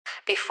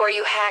Before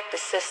you hack the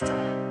system,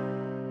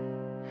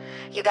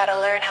 you gotta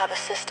learn how the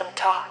system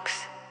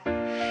talks.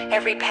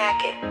 Every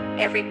packet,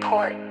 every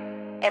port,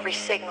 every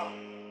signal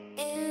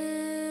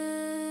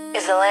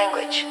is a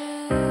language.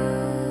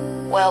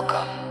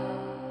 Welcome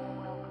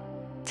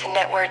to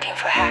Networking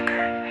for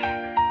Hacker.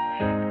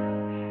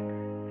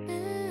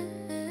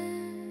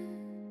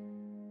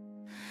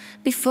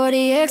 Before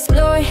the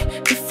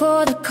exploit,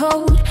 before the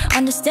code,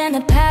 understand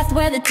the path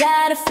where the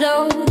data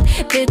flowed.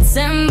 Bits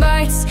and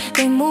bytes,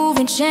 they move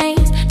in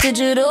chains.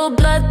 Digital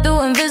blood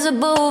through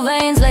invisible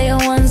veins. Layer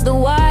one's the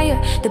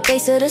wire, the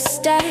base of the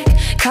stack.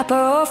 Copper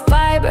or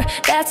fiber,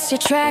 that's your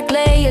track.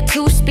 Layer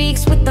two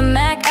speaks with the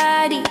MAC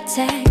ID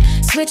tag.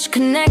 Switch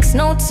connects,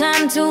 no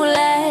time to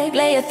lag.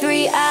 Layer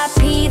 3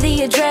 IP,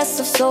 the address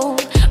of soul.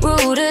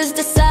 Routers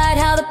decide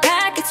how the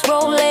packets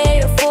roll.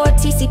 Layer 4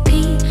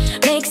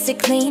 TCP makes it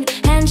clean.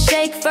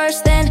 Handshake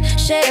first, then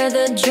share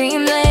the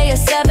dream. Layer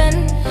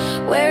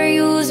 7, where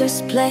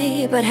users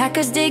play, but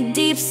hackers dig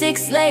deep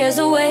 6 layers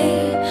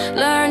away.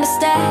 Learn to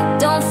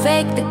stack, don't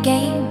fake the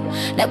game.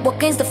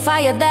 Networking's the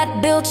fire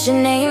that built your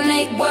name.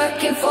 Make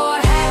working for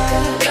a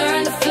hacker,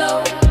 learn the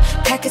flow.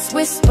 Packets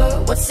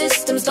whisper what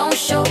systems don't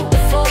show.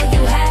 Before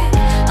you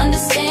hack,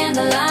 understand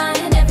the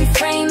line. Every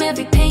frame,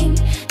 every ping,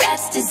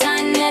 that's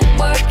design.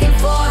 Networking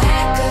for a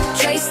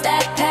hacker, trace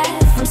that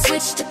path from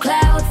switch to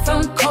cloud,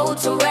 from code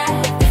to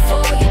wrap.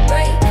 Before you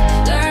break,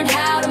 learn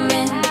how to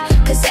mend,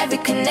 cause every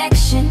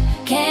connection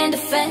can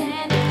defend.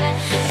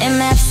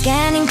 Nmap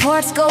scanning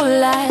ports go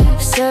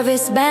live.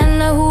 Service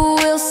banner, who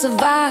will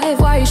survive?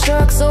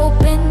 Wireshark's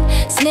open,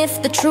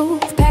 sniff the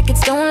truth.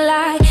 Packets don't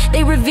lie,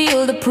 they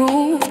reveal the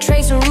proof.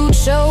 Traceroute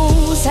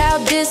shows how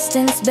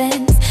distance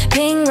bends.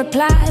 Ping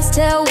replies,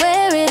 tell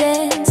where it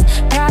ends.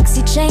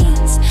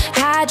 Proxychains,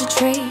 hide your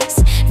trace.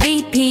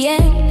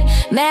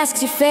 VPN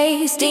masks your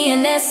face.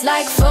 DNS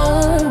like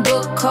phone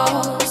book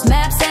calls.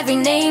 Maps every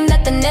name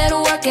that the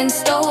network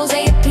installs.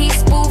 AP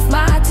spoof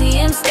my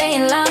TM, stay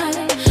in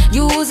line.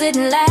 Use it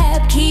in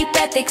lab, keep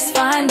ethics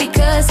fine.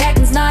 Because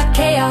hacking's not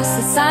chaos,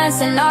 it's science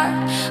and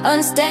art.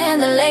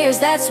 Understand the layers,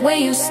 that's where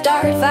you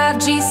start.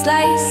 5G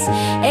slice,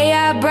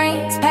 AI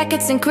brains,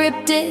 packets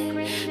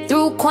encrypted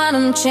through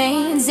quantum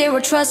chains. Zero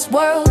trust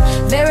world,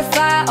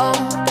 verify all.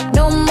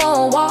 No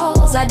more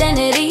walls,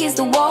 identity is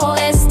the wall.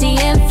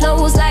 SDN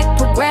flows like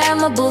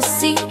programmable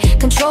C.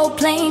 Control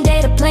plane,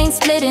 data plane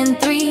split in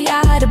 3.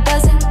 I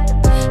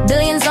buzzing,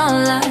 billions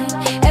online.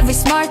 Every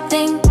smart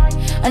thing,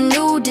 a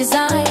new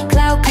design.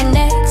 Cloud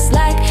connects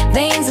like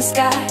veins of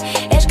sky.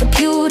 Edge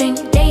computing,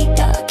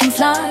 data can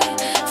fly.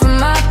 From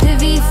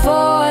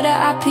IPv4 to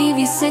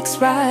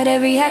IPv6 ride.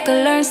 Every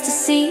hacker learns to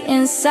see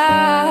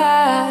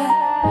inside.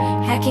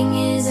 Hacking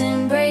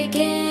isn't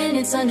breaking,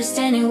 it's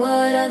understanding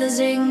what others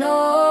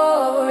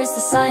ignore. It's the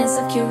science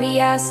of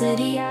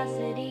curiosity,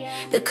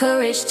 the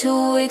courage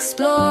to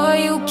explore.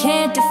 You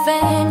can't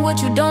defend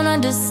what you don't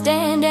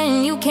understand,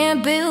 and you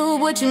can't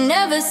build what you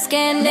never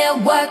scanned.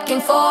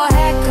 Networking for a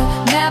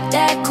hacker, map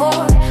that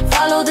core.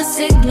 Follow the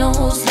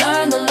signals,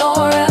 learn the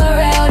lore. A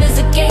route is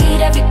a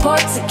gate, every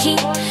port's a key.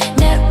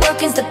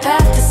 Networking's the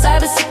path to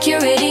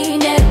cybersecurity.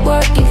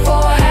 Networking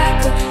for a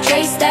hacker,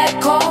 trace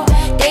that core.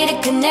 Data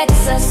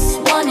connects us,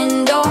 one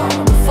and all.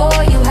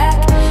 Before you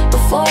hack,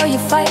 before you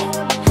fight,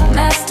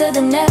 master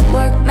the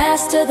network,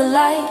 master the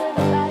light.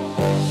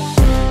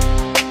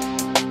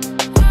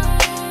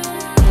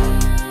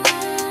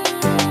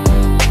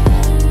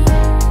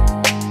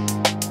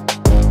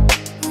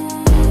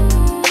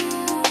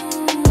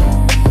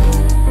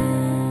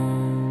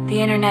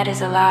 The internet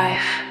is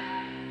alive.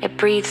 It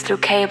breathes through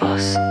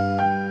cables.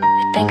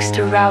 It thinks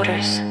through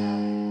routers.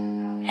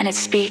 And it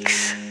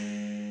speaks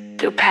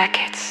through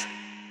packets.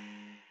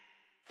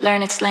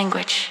 Learn its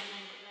language,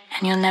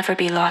 and you'll never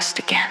be lost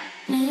again.